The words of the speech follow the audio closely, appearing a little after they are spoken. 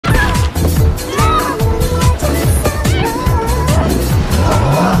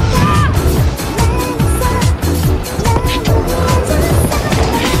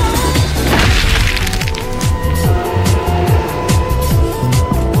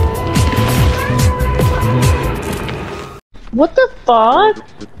What the fuck?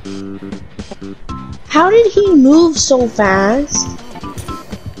 How did he move so fast?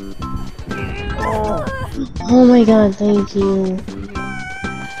 Oh my god, thank you.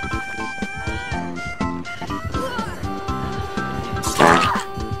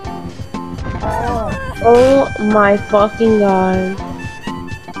 Oh my fucking god.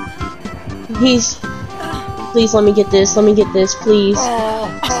 Please let me get this, please.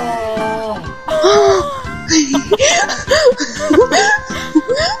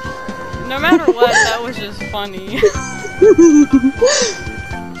 No matter what, that was just funny.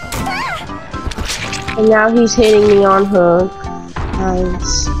 And now he's hitting me on hook.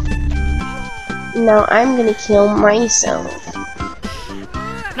 Nice. Now I'm gonna kill myself.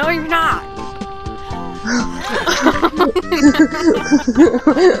 No, you're not.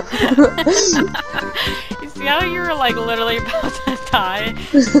 You see how you were like literally about to die?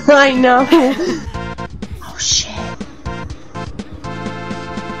 I know. Oh shit.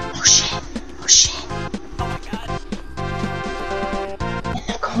 Oh shit. Oh shit. Oh my god. In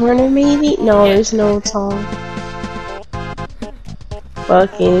the corner maybe? No, Yeah. there's no tall.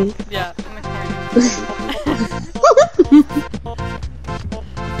 Fucking. Yeah, in the corner.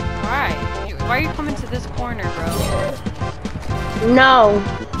 Alright. Why are you coming to this corner, bro? No.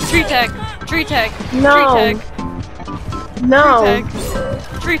 Tree tech! Tree tech! No. Tree tech! No.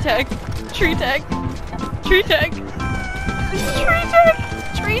 Tree tech! Tree tech! Tree tech! Tree tech!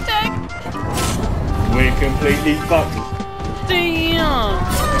 Tree tech! We're completely fucked. Damn!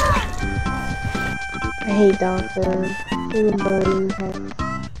 I hate doctor. In the burning head.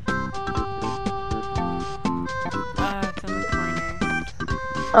 It's in the corner.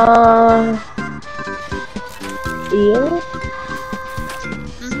 Ear?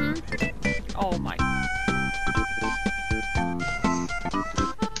 Oh my.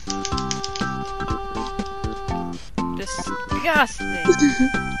 Disgusting.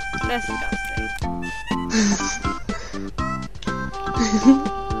 Disgusting.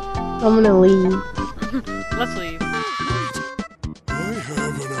 I'm gonna leave. Let's leave. I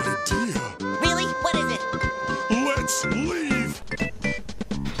have an idea. Really? What is it? Let's leave.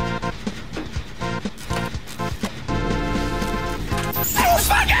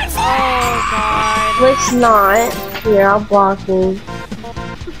 Oh god. Let's not. Here, I'll block you.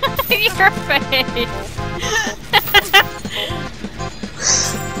 Your face.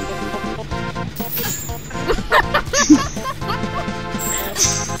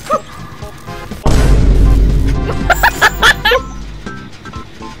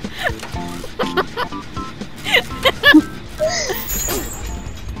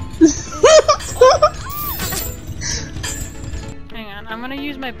 Hang on, I'm gonna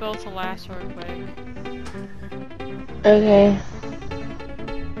use my bow to last real quick. Okay.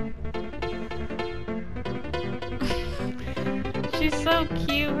 She's so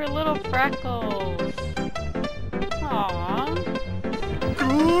cute, her little freckles. Aww.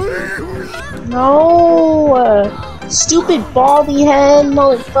 No! Stupid baldy head,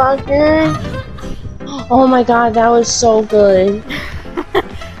 motherfucker! Oh my god, that was so good.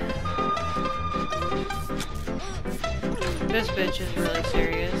 This bitch is really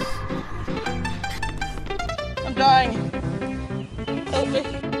serious. I'm dying. Help me.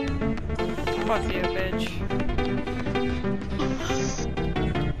 Fuck you, bitch.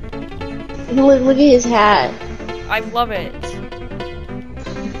 Look at his hat. I love it.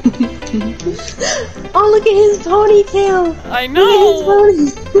 Oh, look at his ponytail! I know! Look at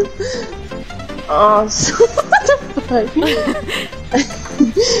his ponytail! Oh, so what the fuck?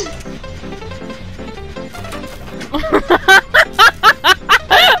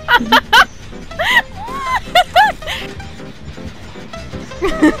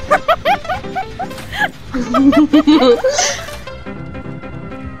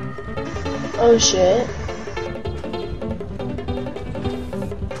 Oh shit.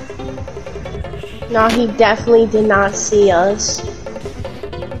 No, he definitely did not see us.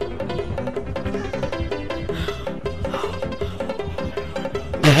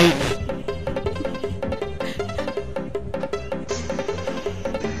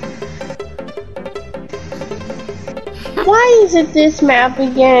 Why is it this map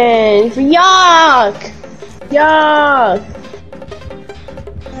again? Yuck! Yuck!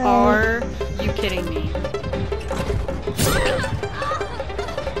 Are you kidding me?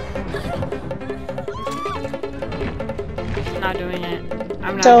 I'm not doing it.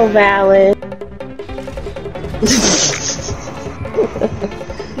 I'm not So doing valid. it.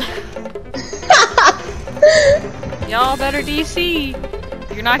 Y'all better DC.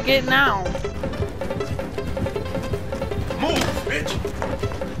 You're not getting out. Move, bitch.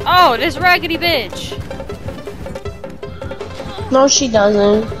 Oh, this raggedy bitch. No, she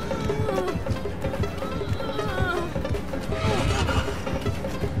doesn't.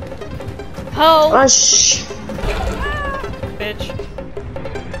 Ho! Oh, shh. Bitch.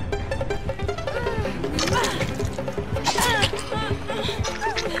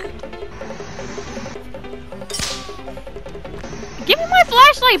 Give me my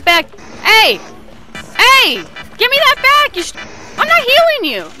flashlight back! Hey! Hey! Give me that back! I'm not healing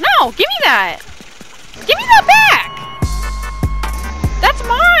you! No! Give me that! Give me that back! That's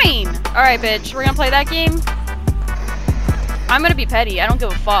mine! Alright, bitch. We're gonna play that game? I'm gonna be petty. I don't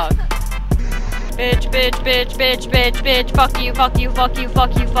give a fuck. Bitch, bitch, bitch, bitch, bitch, bitch. Fuck you, fuck you, fuck you,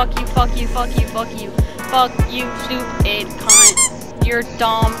 fuck you, fuck you, fuck you, fuck you, fuck you. Fuck you, stupid cunt. You're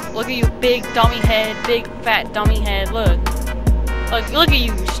dumb. Look at you, big dummy head. Big fat dummy head. Look. Look at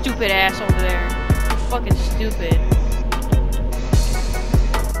you, stupid ass over there. You're fucking stupid.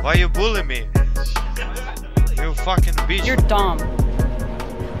 Why you bully me? You fucking bitch. You're dumb.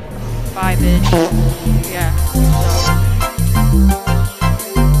 Bye, bitch. Yeah. So.